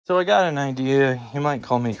So I got an idea. You might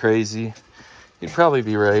call me crazy. You'd probably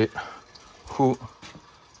be right. Who?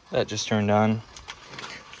 That just turned on.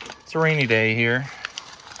 It's a rainy day here.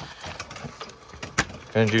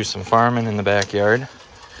 Gonna do some farming in the backyard.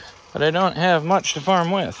 But I don't have much to farm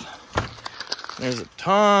with. There's a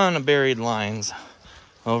ton of buried lines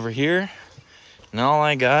over here. And all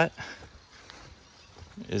I got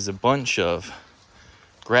is a bunch of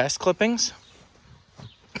grass clippings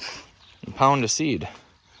and a pound of seed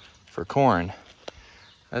for corn.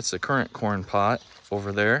 That's the current corn pot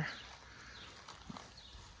over there.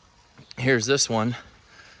 Here's this one.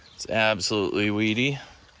 It's absolutely weedy.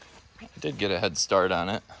 I did get a head start on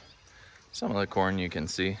it. Some of the corn you can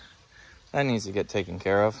see. That needs to get taken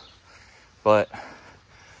care of. But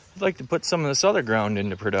I'd like to put some of this other ground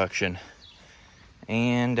into production.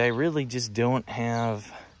 And I really just don't have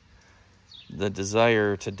the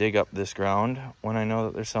desire to dig up this ground when I know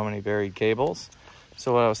that there's so many buried cables.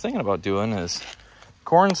 So what I was thinking about doing is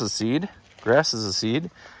corn's a seed, grass is a seed.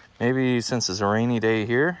 Maybe since it's a rainy day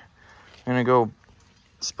here, I'm gonna go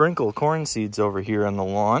sprinkle corn seeds over here on the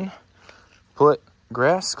lawn, put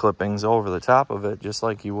grass clippings over the top of it just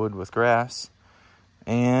like you would with grass,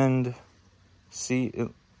 and see,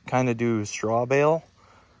 kind of do straw bale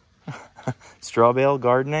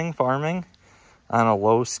gardening, farming on a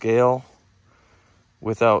low scale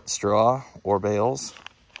without straw or bales.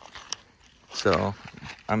 So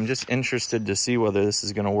I'm just interested to see whether this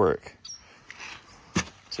is going to work.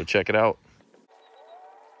 So check it out.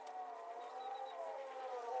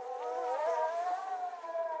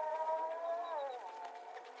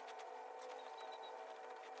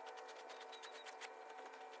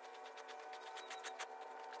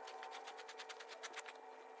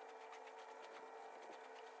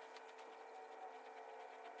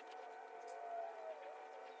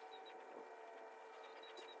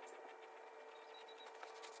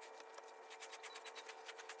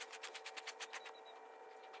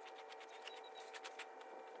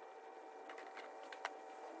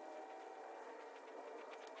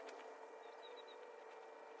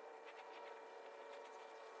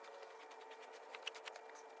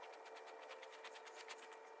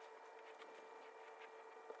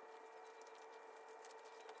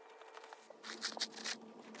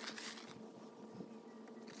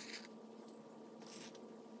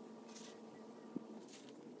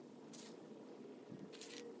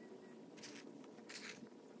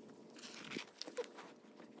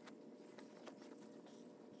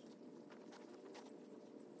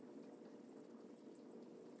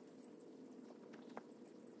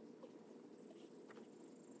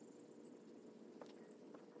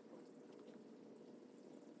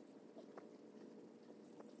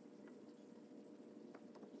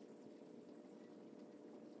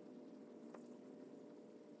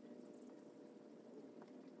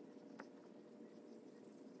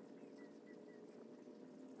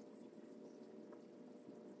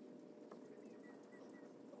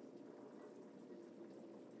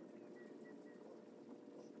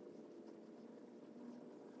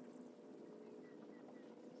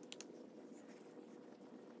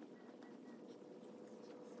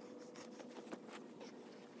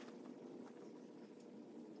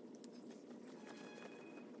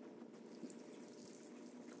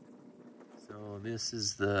 So this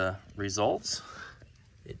is the results.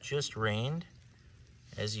 It just rained,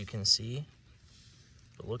 as you can see.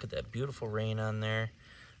 But look at that beautiful rain on there.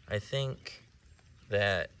 I think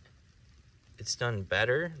that it's done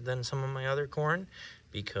better than some of my other corn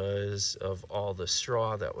because of all the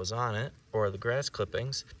straw that was on it, or the grass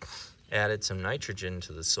clippings. Added some nitrogen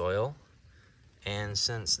to the soil. And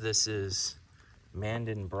since this is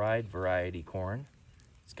Mandan Bride variety corn,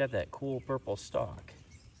 it's got that cool purple stalk.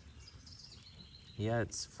 Yeah,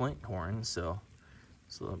 it's flint corn, so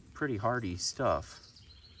it's a pretty hardy stuff.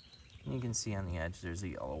 And you can see on the edge there's a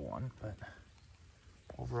yellow one, but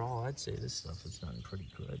overall I'd say this stuff is done pretty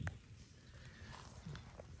good.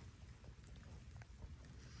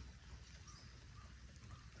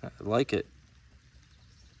 I like it.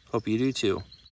 Hope you do too.